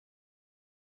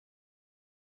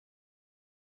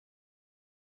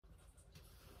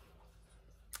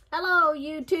Hello,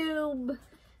 YouTube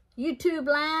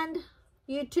land,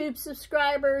 YouTube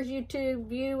subscribers, YouTube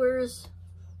viewers.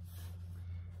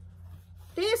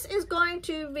 This is going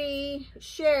to be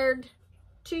shared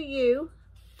to you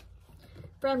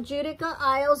from Judica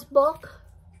Isles' book.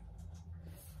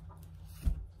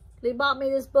 They bought me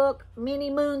this book many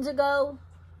moons ago,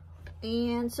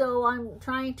 and so I'm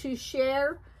trying to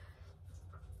share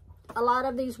a lot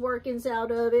of these workings out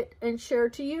of it and share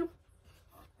to you.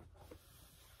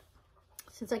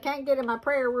 Since I can't get in my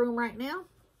prayer room right now,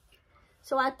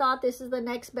 so I thought this is the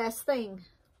next best thing.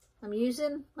 I'm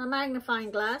using my magnifying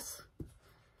glass.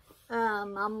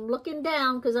 I'm looking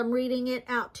down because I'm reading it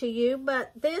out to you,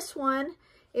 but this one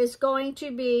is going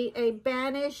to be a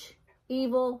banish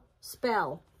evil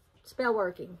spell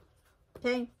working.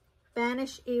 Okay,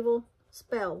 banish evil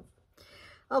spell.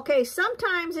 Okay,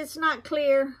 sometimes it's not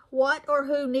clear what or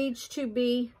who needs to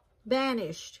be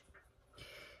banished.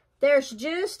 There's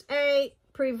just a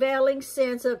prevailing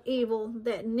sense of evil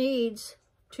that needs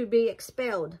to be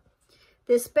expelled.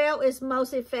 This spell is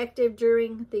most effective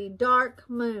during the dark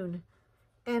moon.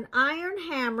 An iron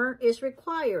hammer is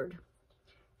required,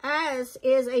 as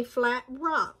is a flat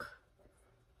rock,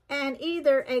 and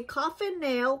either a coffin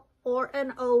nail or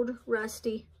an old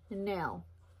rusty nail.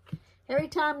 Every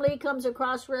time Lee comes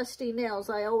across rusty nails,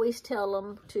 I always tell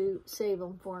him to save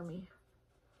them for me.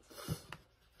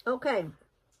 Okay.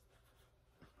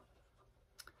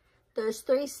 There's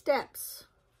 3 steps.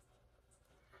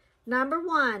 Number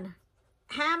 1,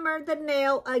 hammer the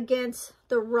nail against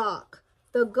the rock.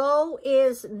 The goal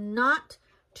is not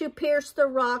to pierce the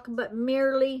rock, but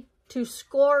merely to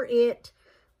score it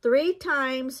 3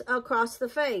 times across the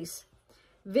face.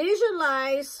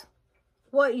 Visualize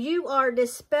what you are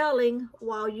dispelling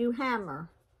while you hammer.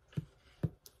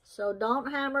 So don't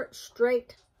hammer it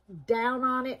straight down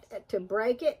on it to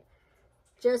break it.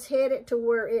 Just hit it to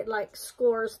where it like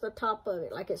scores the top of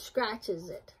it, like it scratches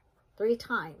it 3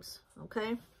 times,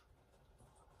 okay?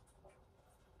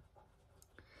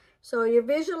 So you're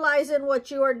visualizing what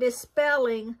you are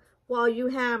dispelling while you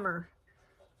hammer.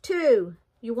 2,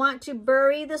 you want to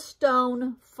bury the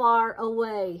stone far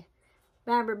away.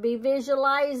 Remember, be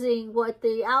visualizing what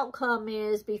the outcome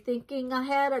is. Be thinking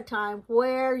ahead of time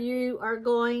where you are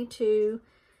going to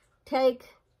take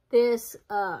this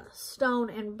stone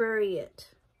and bury it,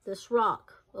 this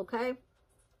rock, okay?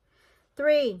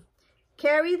 3,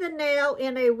 carry the nail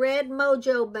in a red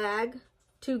mojo bag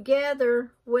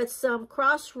together with some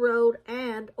crossroad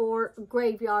and or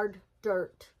graveyard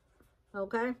dirt,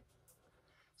 okay?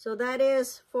 So that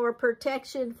is for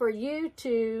protection for you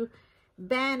to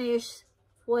banish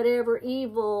whatever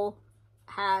evil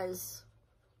has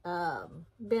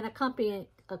been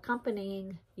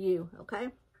accompanying you, okay?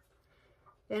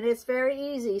 And it's very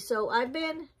easy. So I've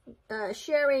been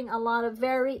sharing a lot of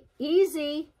very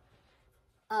easy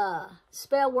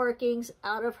spell workings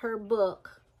out of her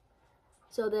book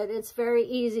so that it's very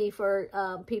easy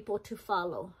for people to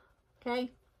follow.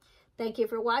 Okay? Thank you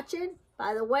for watching.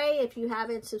 By the way, if you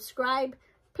haven't subscribed,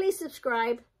 please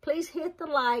subscribe. Please hit the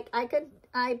like.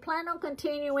 I plan on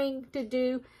continuing to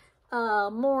do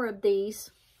more of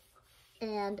these.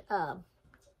 And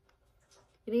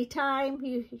anytime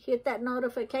you hit that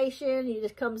notification, it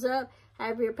just comes up,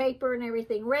 have your paper and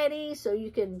everything ready so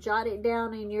you can jot it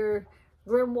down in your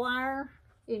grimoire,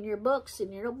 in your books,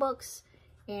 in your notebooks,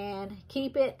 and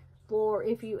keep it for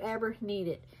if you ever need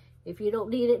it. If you don't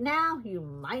need it now, you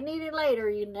might need it later.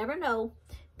 You never know.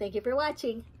 Thank you for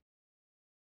watching.